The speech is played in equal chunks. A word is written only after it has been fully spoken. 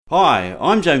Hi,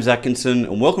 I'm James Atkinson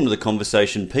and welcome to the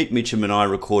conversation Pete Mitchum and I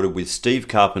recorded with Steve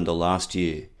Carpenter last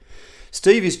year.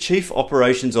 Steve is Chief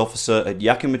Operations Officer at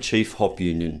Yakima Chief Hop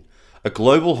Union, a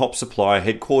global hop supplier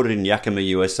headquartered in Yakima,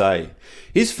 USA.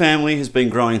 His family has been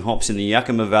growing hops in the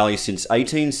Yakima Valley since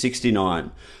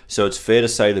 1869, so it's fair to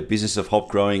say the business of hop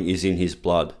growing is in his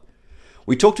blood.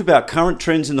 We talked about current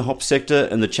trends in the hop sector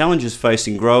and the challenges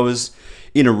facing growers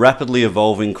in a rapidly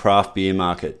evolving craft beer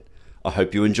market. I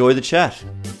hope you enjoy the chat.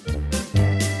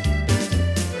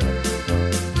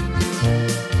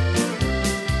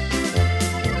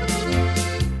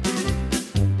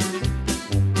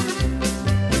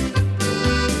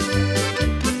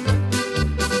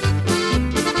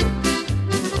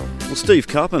 Well, Steve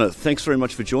Carpenter, thanks very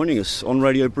much for joining us on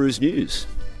Radio Brews News.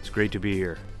 It's great to be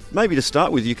here. Maybe to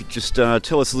start with, you could just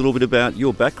tell us a little bit about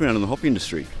your background in the hop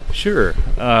industry. Sure.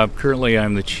 Currently,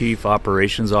 I'm the Chief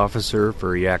Operations Officer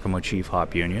for Yakima Chief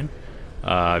Hop Union.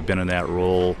 I've been in that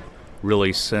role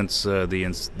really since the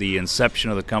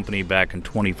inception of the company back in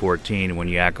 2014 when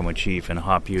Yakima Chief and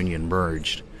Hop Union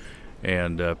merged.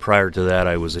 And prior to that,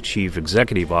 I was a Chief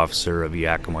Executive Officer of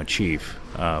Yakima Chief,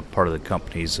 part of the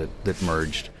companies that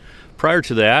merged. Prior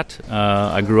to that,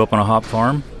 I grew up on a hop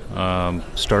farm.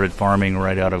 Started farming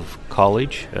right out of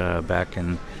college back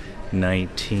in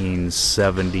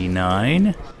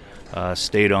 1979.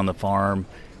 Stayed on the farm,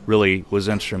 really was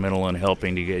instrumental in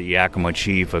helping to get Yakima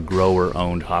Chief, a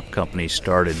grower-owned hop company,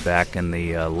 started back in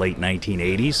the late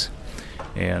 1980s.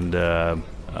 And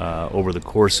over the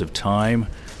course of time,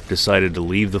 decided to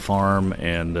leave the farm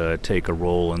and take a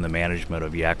role in the management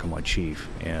of Yakima Chief.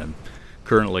 And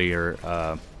currently, you're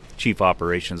Chief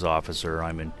Operations Officer.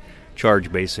 I'm in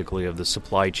charge basically of the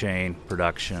supply chain,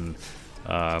 production,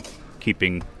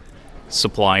 keeping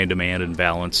supply and demand in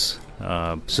balance.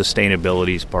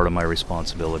 Sustainability is part of my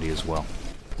responsibility as well.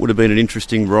 Would have been an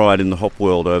interesting ride in the hop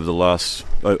world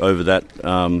over that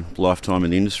lifetime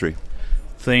in the industry.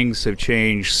 Things have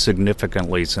changed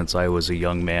significantly since I was a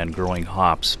young man growing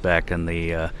hops back in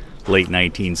the late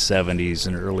 1970s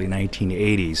and early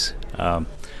 1980s.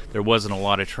 There wasn't a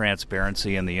lot of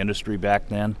transparency in the industry back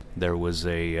then. There was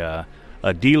a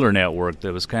dealer network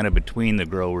that was kind of between the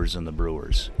growers and the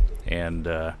brewers. And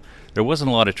there wasn't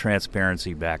a lot of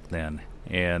transparency back then.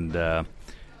 And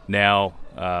now,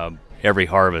 every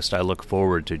harvest, I look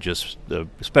forward to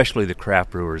especially the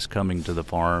craft brewers coming to the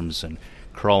farms and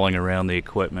crawling around the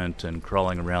equipment and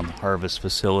crawling around the harvest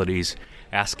facilities,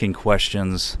 asking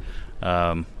questions.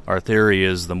 Our theory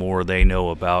is the more they know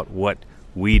about what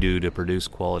we do to produce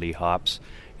quality hops,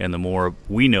 and the more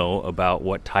we know about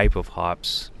what type of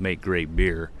hops make great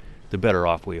beer, the better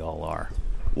off we all are.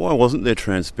 Why wasn't there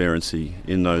transparency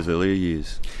in those earlier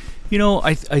years? You know,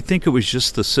 I think it was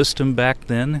just the system back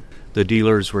then. The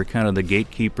dealers were kind of the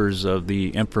gatekeepers of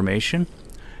the information,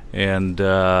 and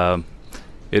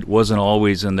it wasn't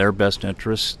always in their best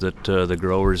interest that the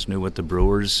growers knew what the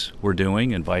brewers were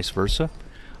doing and vice versa.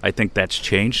 I think that's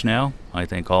changed now. I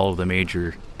think all of the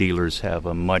major dealers have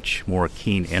a much more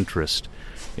keen interest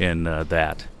in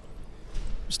that.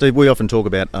 Steve, we often talk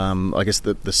about, I guess,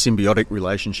 the symbiotic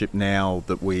relationship now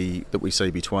that we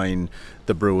see between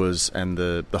the brewers and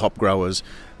the hop growers,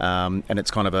 and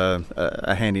it's kind of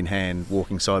a hand-in-hand,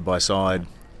 walking side by side,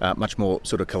 much more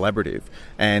sort of collaborative.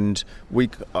 And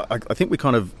I think we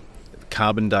kind of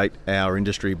carbon date our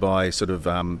industry by sort of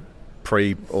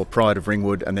pre or prior to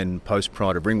Ringwood and then post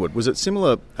prior to Ringwood. Was it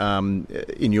similar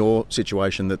in your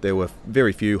situation that there were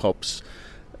very few hops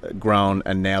grown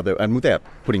and now there, and without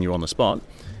putting you on the spot,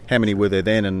 how many were there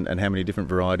then and how many different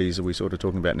varieties are we sort of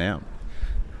talking about now?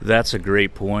 That's a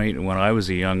great point. When I was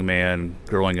a young man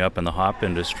growing up in the hop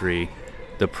industry,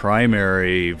 the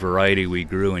primary variety we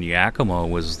grew in Yakima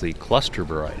was the cluster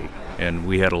variety. And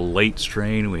we had a late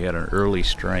strain, we had an early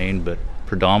strain, but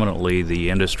predominantly the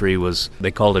industry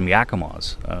they called them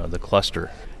Yakimas, the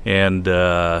cluster. And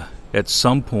at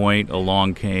some point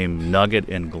along came Nugget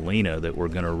and Galena that were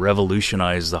going to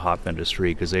revolutionize the hop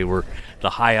industry because they were the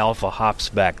high alpha hops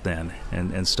back then.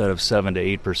 And instead of 7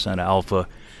 to 8% alpha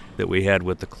that we had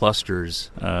with the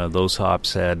clusters, those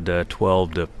hops had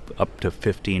 12 to up to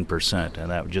 15%.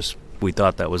 And we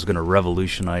thought that was going to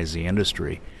revolutionize the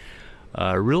industry.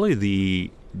 Really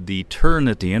the turn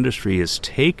that the industry has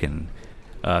taken,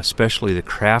 especially the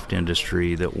craft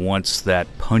industry that wants that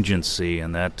pungency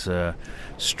and that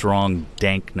strong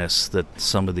dankness that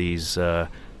some of these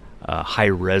high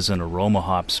resin aroma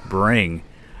hops bring,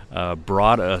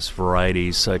 brought us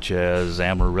varieties such as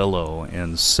Amarillo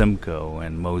and Simcoe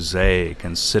and Mosaic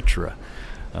and Citra.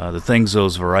 The things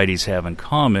those varieties have in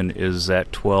common is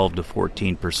that 12 to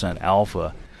 14%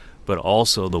 alpha, but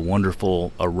also the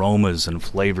wonderful aromas and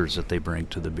flavors that they bring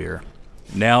to the beer.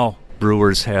 Now,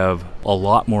 brewers have a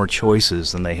lot more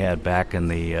choices than they had back in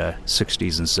the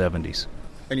 60s and 70s.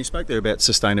 And you spoke there about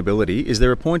sustainability. Is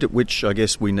there a point at which I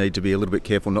guess we need to be a little bit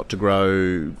careful not to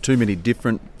grow too many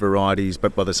different varieties,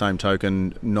 but by the same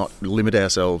token not limit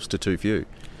ourselves to too few?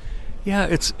 Yeah,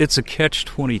 it's a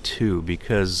catch-22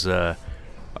 because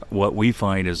what we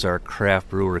find is our craft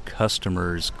brewer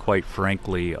customers, quite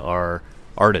frankly, are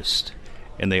artists.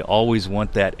 And they always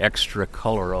want that extra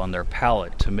color on their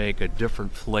palate to make a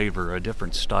different flavor, a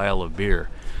different style of beer.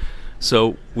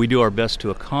 So we do our best to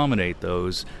accommodate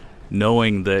those,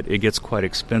 knowing that it gets quite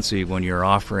expensive when you're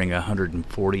offering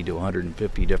 140 to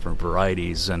 150 different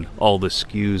varieties and all the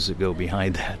SKUs that go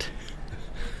behind that.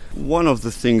 One of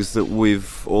the things that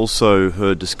we've also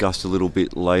heard discussed a little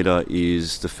bit later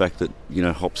is the fact that,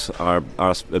 hops are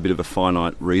a bit of a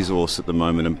finite resource at the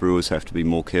moment, and brewers have to be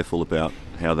more careful about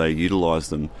how they utilise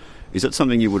them. Is that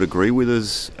something you would agree with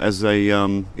as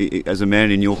a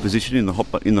man in your position in the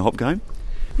hop game?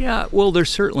 Yeah, well, there's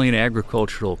certainly an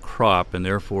agricultural crop, and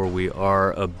therefore we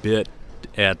are a bit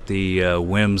at the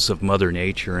whims of Mother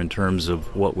Nature in terms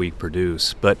of what we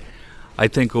produce. But I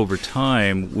think over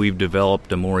time we've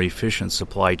developed a more efficient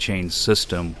supply chain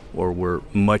system where we're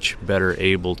much better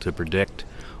able to predict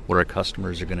what our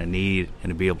customers are going to need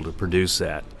and to be able to produce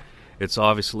that. It's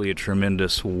obviously a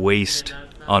tremendous waste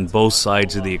on both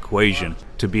sides of the equation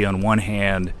to be, on one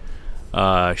hand,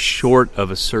 short of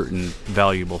a certain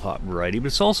valuable hop variety, but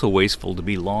it's also wasteful to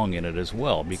be long in it as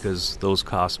well because those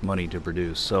cost money to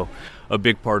produce. So a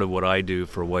big part of what I do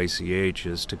for YCH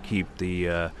is to keep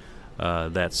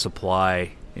that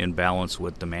supply in balance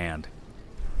with demand.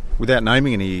 Without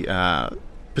naming any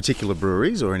particular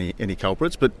breweries or any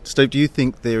culprits, but Steve, do you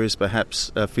think there is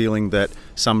perhaps a feeling that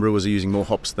some brewers are using more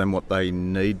hops than what they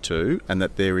need to, and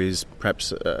that there is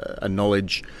perhaps a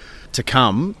knowledge to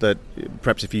come that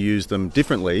perhaps if you use them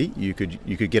differently, you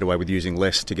could get away with using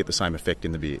less to get the same effect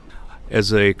in the beer?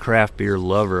 As a craft beer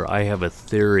lover, I have a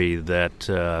theory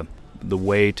that the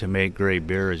way to make great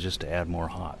beer is just to add more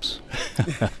hops.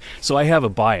 So I have a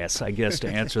bias, I guess, to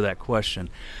answer that question.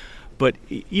 But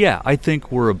yeah, I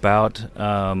think we're about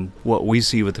what we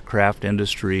see with the craft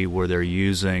industry, where they're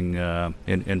using,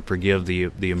 and forgive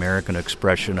the American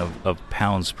expression of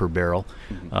pounds per barrel,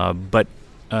 but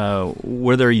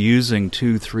where they're using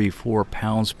 2, 3, 4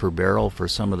 pounds per barrel for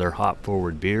some of their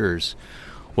hop-forward beers.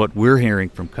 What we're hearing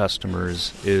from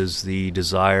customers is the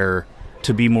desire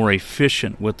to be more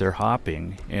efficient with their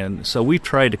hopping. And so we've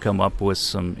tried to come up with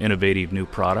some innovative new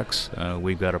products.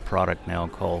 We've got a product now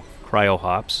called Cryo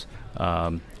Hops.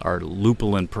 Our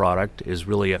lupulin product is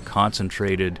really a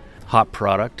concentrated hop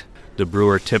product. The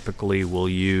brewer typically will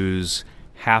use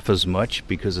half as much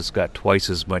because it's got twice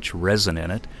as much resin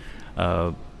in it.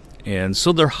 And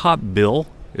so their hop bill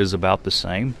is about the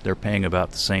same. They're paying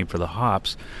about the same for the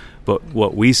hops. But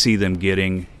what we see them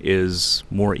getting is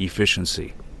more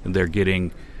efficiency. They're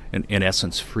getting, in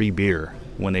essence, free beer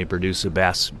when they produce a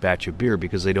batch of beer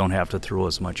because they don't have to throw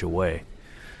as much away.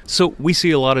 So we see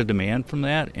a lot of demand from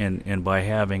that, and by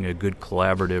having a good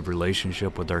collaborative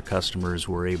relationship with our customers,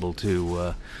 we're able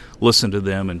to listen to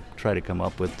them and try to come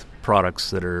up with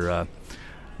products that are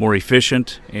more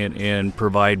efficient and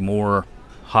provide more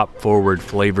hop-forward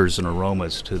flavors and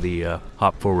aromas to the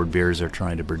hop-forward beers they're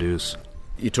trying to produce.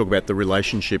 You talk about the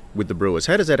relationship with the brewers.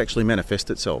 How does that actually manifest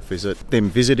itself? Is it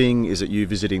them visiting? Is it you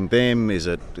visiting them? Is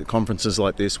it conferences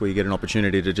like this where you get an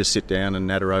opportunity to just sit down and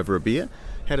natter over a beer?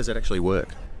 How does that actually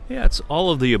work? Yeah, it's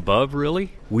all of the above,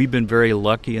 really. We've been very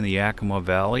lucky in the Yakima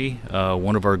Valley.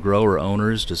 One of our grower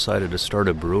owners decided to start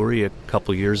a brewery a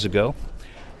couple years ago,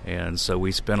 and so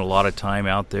we spent a lot of time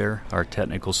out there. Our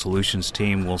technical solutions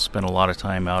team will spend a lot of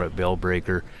time out at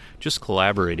Bellbreaker just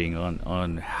collaborating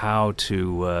on how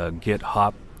to get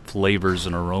hop flavors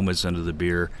and aromas into the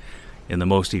beer in the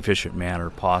most efficient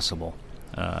manner possible.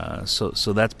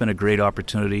 So that's been a great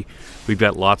opportunity. We've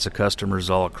got lots of customers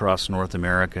all across North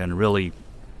America and really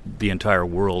the entire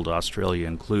world, Australia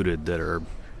included, that are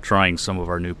trying some of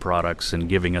our new products and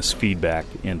giving us feedback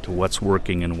into what's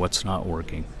working and what's not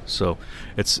working. So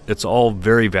it's all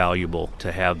very valuable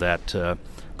to have that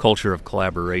culture of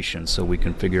collaboration so we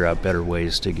can figure out better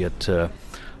ways to get the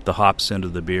hops into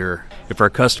the beer. If our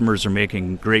customers are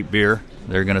making great beer,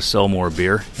 they're going to sell more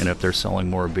beer, and if they're selling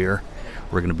more beer,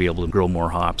 we're going to be able to grow more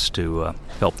hops to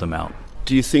help them out.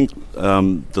 Do you think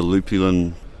the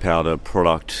lupulin powder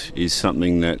product is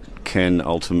something that can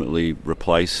ultimately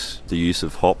replace the use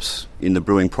of hops in the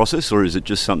brewing process, or is it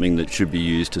just something that should be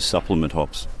used to supplement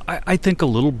hops? I think a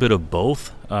little bit of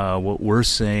both. What we're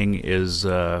seeing is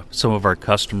some of our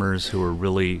customers who are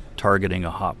really targeting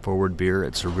a hop-forward beer,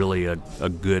 it's really a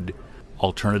good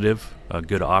alternative, a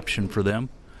good option for them.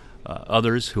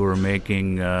 Others who are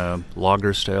making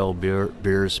lager-style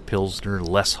beers, Pilsner,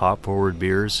 less hop-forward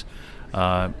beers,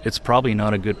 it's probably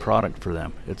not a good product for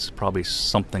them. It's probably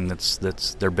something that's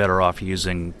they're better off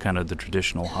using kind of the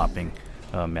traditional hopping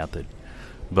method.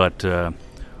 But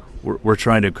we're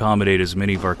trying to accommodate as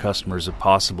many of our customers as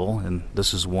possible, and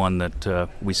this is one that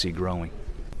we see growing.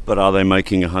 But are they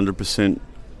making 100%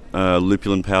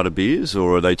 lupulin powder beers,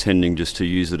 or are they tending just to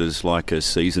use it as like a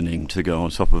seasoning to go on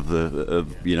top of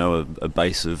a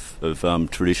base of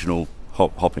traditional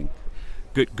hopping?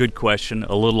 Good question.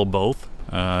 A little of both.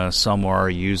 Some are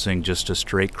using just a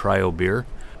straight cryo beer.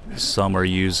 Some are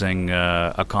using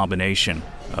a combination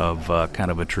of kind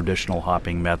of a traditional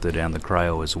hopping method and the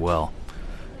cryo as well.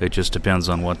 It just depends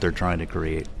on what they're trying to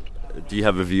create. Do you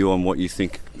have a view on what you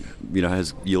think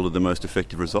has yielded the most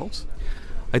effective results?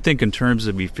 I think in terms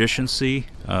of efficiency,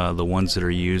 the ones that are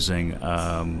using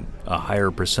a higher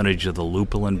percentage of the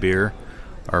lupulin beer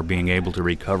are being able to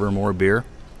recover more beer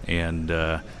and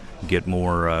get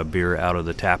more beer out of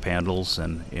the tap handles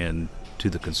and to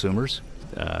the consumers.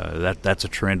 That's a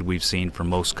trend we've seen from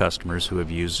most customers who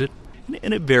have used it.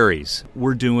 And it varies.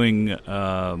 We're doing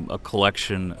a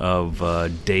collection of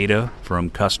data from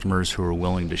customers who are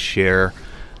willing to share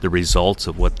the results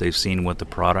of what they've seen with the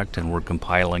product, and we're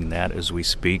compiling that as we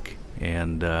speak.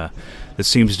 And it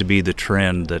seems to be the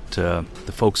trend that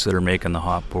the folks that are making the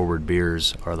hop-forward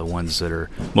beers are the ones that are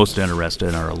most interested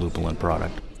in our lupulin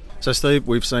product. So, Steve,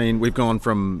 we've gone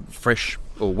from fresh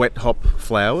or wet hop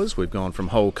flowers, we've gone from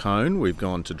whole cone, we've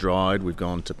gone to dried, we've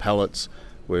gone to pellets.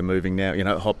 We're moving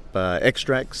now, hop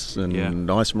extracts and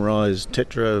isomerized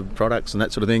tetra products and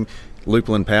that sort of thing.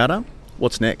 Lupulin powder.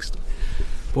 What's next?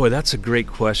 Boy, that's a great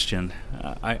question.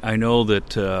 I know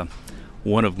that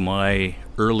one of my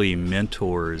early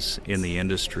mentors in the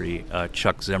industry,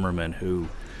 Chuck Zimmerman, who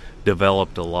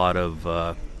developed a lot of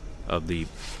the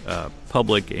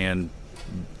public and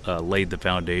laid the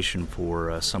foundation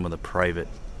for some of the private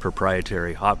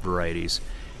proprietary hop varieties,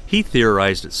 he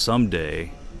theorized that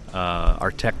someday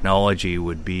our technology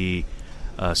would be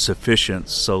sufficient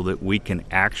so that we can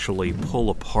actually pull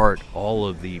apart all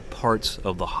of the parts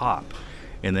of the hop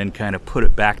and then kind of put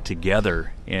it back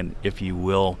together and, if you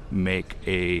will, make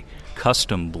a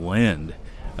custom blend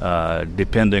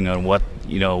depending on what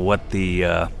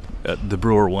the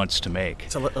brewer wants to make.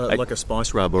 So like a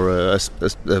spice rub or a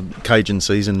Cajun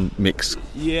season mix.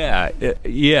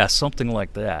 Yeah, something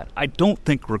like that. I don't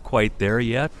think we're quite there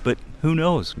yet, but who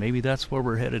knows? Maybe that's where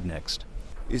we're headed next.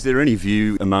 Is there any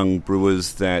view among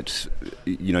brewers that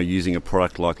using a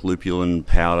product like lupulin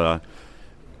powder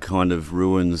kind of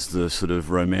ruins the sort of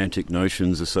romantic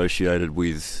notions associated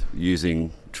with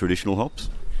using traditional hops?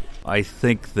 I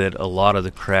think that a lot of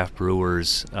the craft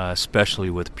brewers,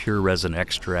 especially with pure resin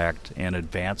extract and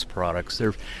advanced products,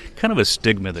 there's kind of a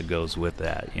stigma that goes with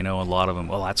that. A lot of them,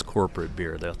 well, that's corporate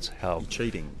beer. That's how...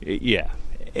 Cheating. Yeah.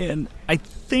 And I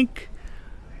think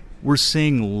we're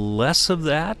seeing less of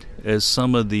that as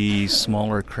some of the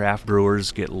smaller craft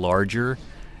brewers get larger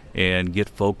and get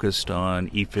focused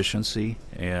on efficiency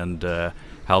and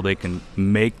how they can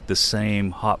make the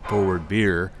same hop-forward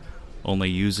beer only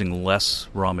using less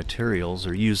raw materials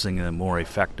or using them more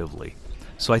effectively.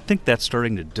 So I think that's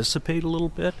starting to dissipate a little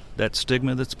bit, that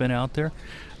stigma that's been out there.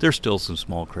 There's still some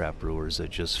small craft brewers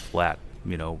that just flat,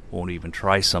 won't even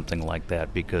try something like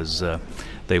that because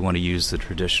they want to use the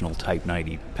traditional Type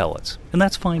 90 pellets. And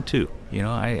that's fine too.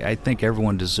 I think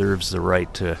everyone deserves the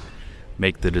right to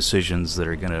make the decisions that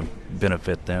are going to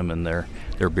benefit them and their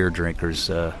beer drinkers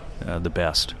the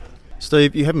best.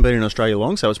 Steve, you haven't been in Australia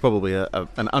long, so it's probably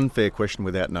an unfair question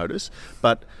without notice.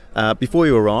 But before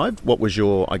you arrived, what was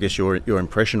your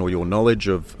impression or your knowledge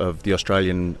of the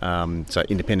Australian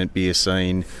independent beer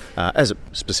scene, as it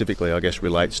specifically, I guess,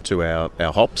 relates to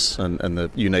our hops and the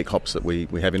unique hops that we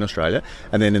have in Australia?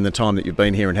 And then in the time that you've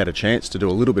been here and had a chance to do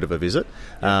a little bit of a visit,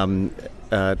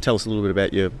 tell us a little bit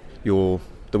about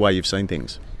the way you've seen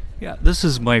things. Yeah, this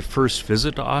is my first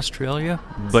visit to Australia,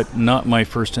 but not my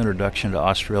first introduction to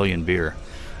Australian beer.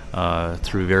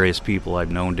 Through various people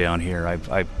I've known down here,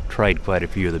 I've tried quite a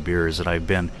few of the beers, and I've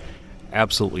been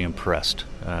absolutely impressed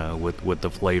with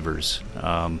the flavors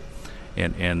and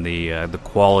the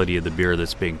quality of the beer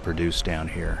that's being produced down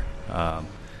here.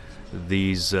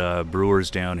 These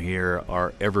brewers down here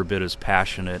are every bit as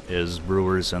passionate as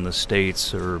brewers in the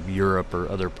States or Europe or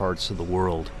other parts of the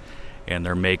world. and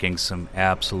they're making some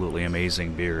absolutely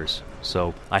amazing beers.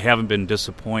 So I haven't been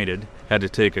disappointed. Had to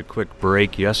take a quick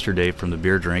break yesterday from the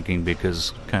beer drinking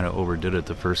because kind of overdid it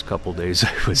the first couple days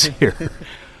I was here.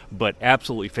 But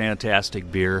absolutely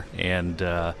fantastic beer, and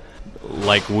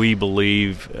like we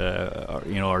believe,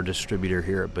 our distributor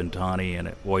here at Bintani and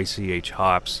at YCH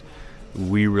Hops,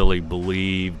 we really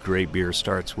believe great beer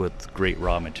starts with great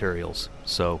raw materials.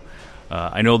 So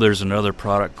I know there's another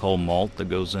product called malt that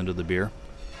goes into the beer.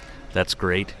 That's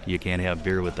great. You can't have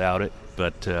beer without it.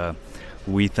 But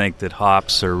we think that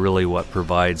hops are really what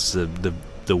provides the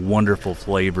wonderful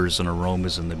flavors and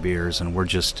aromas in the beers, and we're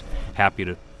just happy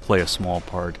to play a small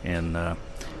part in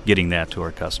getting that to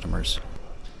our customers.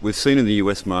 We've seen in the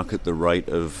US market the rate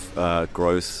of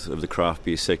growth of the craft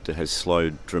beer sector has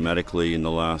slowed dramatically in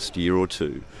the last year or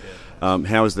two.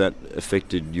 How has that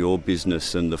affected your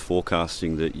business and the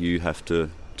forecasting that you have to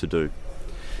do?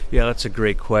 Yeah, that's a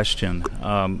great question.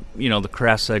 The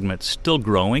craft segment's still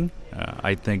growing.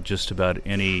 I think just about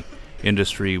any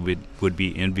industry would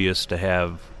be envious to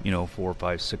have 4,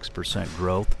 5, 6%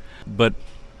 growth. But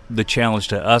the challenge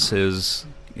to us is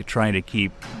trying to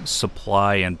keep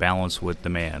supply and balance with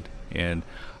demand. And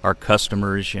our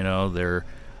customers, they're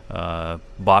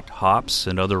bought hops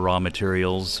and other raw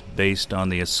materials based on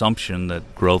the assumption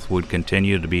that growth would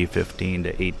continue to be 15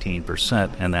 to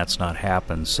 18%, and that's not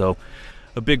happened. So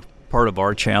a big part of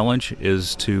our challenge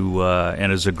is to,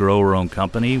 and as a grower-owned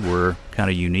company, we're kind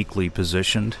of uniquely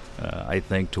positioned, I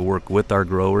think, to work with our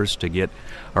growers to get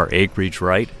our acreage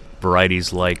right.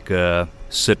 Varieties like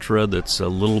Citra, that's a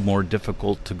little more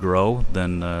difficult to grow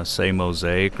than, say,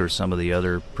 Mosaic or some of the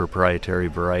other proprietary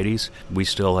varieties. We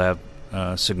still have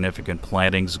significant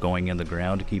plantings going in the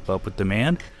ground to keep up with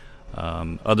demand.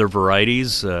 Other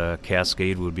varieties,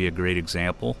 Cascade would be a great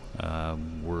example.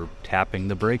 We're tapping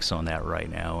the brakes on that right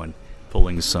now and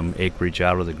pulling some acreage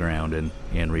out of the ground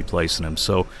and replacing them.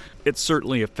 So it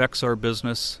certainly affects our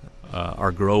business.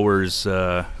 Our growers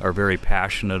are very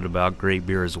passionate about great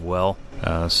beer as well,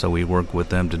 so we work with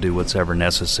them to do what's ever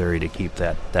necessary to keep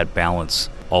that balance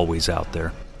always out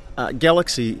there.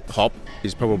 Galaxy hop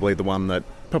is probably the one that,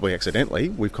 probably accidentally,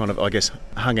 we've kind of, I guess,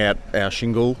 hung out our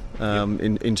shingle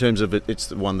in terms of it. It's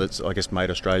the one that's, I guess, made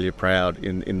Australia proud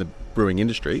in the brewing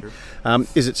industry. Sure.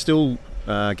 Is it still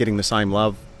getting the same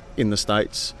love in the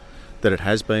States that it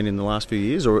has been in the last few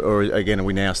years? Or again, are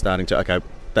we now starting to, okay,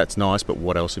 that's nice, but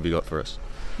what else have you got for us?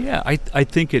 Yeah, I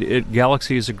think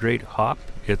Galaxy is a great hop.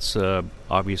 It's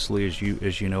obviously, as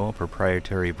you know, a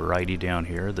proprietary variety down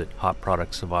here that Hop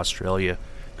Products of Australia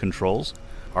controls.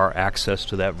 Our access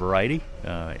to that variety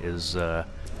is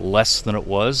less than it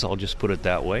was. I'll just put it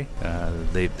that way.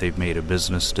 They've made a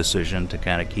business decision to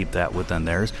kind of keep that within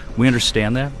theirs. We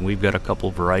understand that. We've got a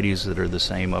couple varieties that are the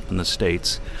same up in the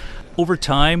States. Over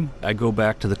time, I go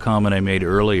back to the comment I made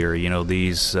earlier.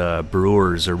 These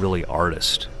brewers are really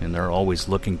artists, and they're always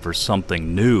looking for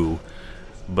something new.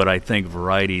 But I think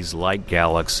varieties like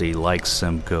Galaxy, like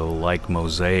Simcoe, like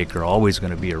Mosaic are always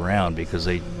going to be around because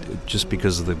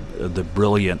of the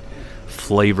brilliant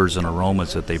flavors and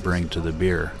aromas that they bring to the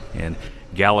beer. And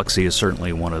Galaxy is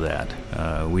certainly one of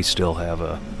that. We still have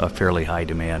a fairly high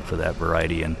demand for that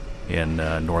variety in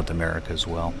North America as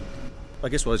well. I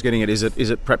guess what I was getting at is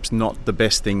it perhaps not the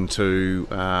best thing to,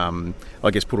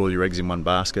 put all your eggs in one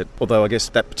basket. Although I guess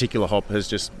that particular hop has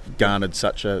just garnered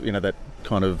such a, that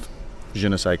kind of je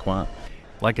ne sais quoi.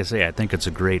 Like I say, I think it's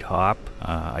a great hop.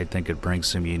 I think it brings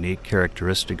some unique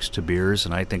characteristics to beers,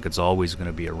 and I think it's always going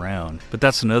to be around. But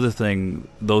that's another thing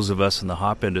those of us in the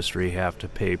hop industry have to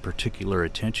pay particular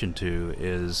attention to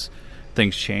is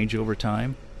things change over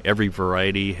time. Every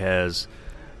variety has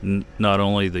not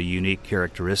only the unique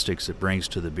characteristics it brings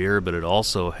to the beer, but it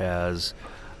also has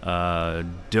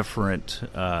different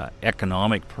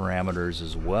economic parameters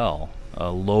as well.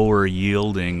 A lower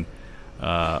yielding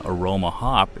aroma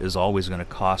hop is always going to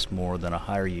cost more than a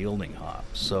higher yielding hop.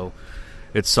 So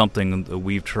it's something that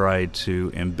we've tried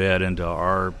to embed into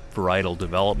our varietal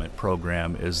development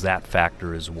program is that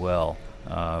factor as well.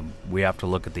 We have to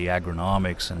look at the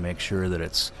agronomics and make sure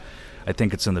that I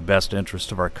think it's in the best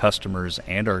interest of our customers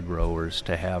and our growers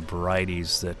to have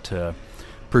varieties that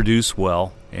produce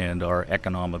well and are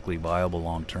economically viable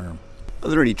long term. Are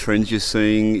there any trends you're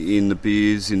seeing in the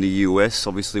beers in the US?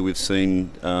 Obviously, we've seen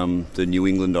the New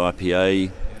England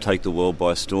IPA take the world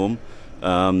by storm.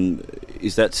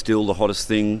 Is that still the hottest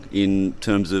thing in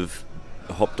terms of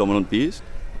hop-dominant beers?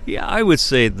 Yeah, I would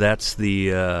say that's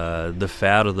the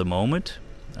fad of the moment.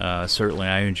 Certainly,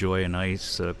 I enjoy a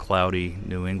nice, cloudy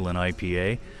New England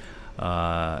IPA.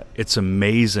 It's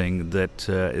amazing that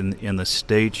in the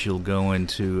States you'll go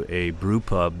into a brew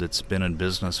pub that's been in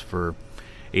business for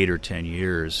 8 or 10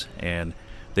 years. And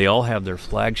they all have their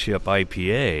flagship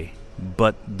IPA,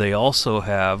 but they also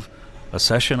have a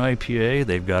session IPA,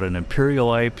 they've got an imperial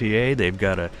IPA, they've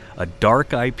got a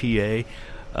dark IPA,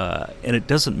 and it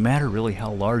doesn't matter really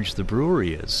how large the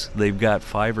brewery is. They've got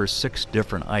 5 or 6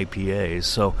 different IPAs.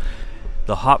 So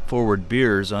the hop-forward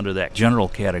beers under that general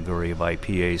category of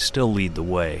IPAs still lead the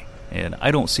way, and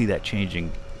I don't see that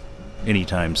changing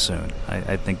anytime soon.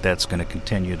 I think that's going to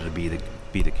continue to be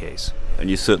the case. And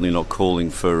you're certainly not calling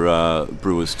for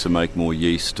brewers to make more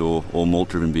yeast or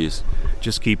malt-driven beers?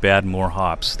 Just keep adding more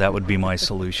hops. That would be my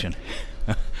solution.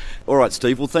 All right,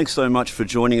 Steve. Well, thanks so much for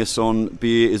joining us on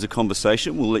Beer is a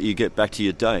Conversation. We'll let you get back to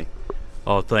your day.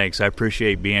 Oh, thanks. I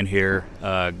appreciate being here.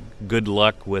 Good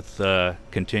luck with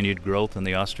continued growth in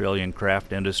the Australian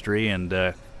craft industry,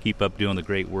 and keep up doing the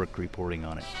great work reporting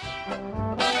on it.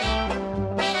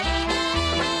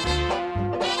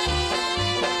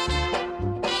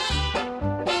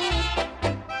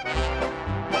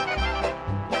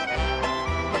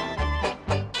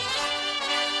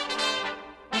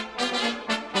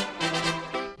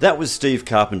 That was Steve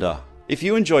Carpenter. If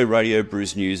you enjoy Radio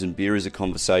Brews News and Beer is a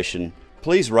Conversation,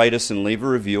 please rate us and leave a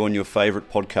review on your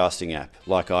favourite podcasting app,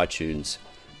 like iTunes.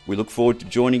 We look forward to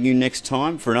joining you next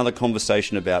time for another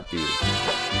conversation about beer.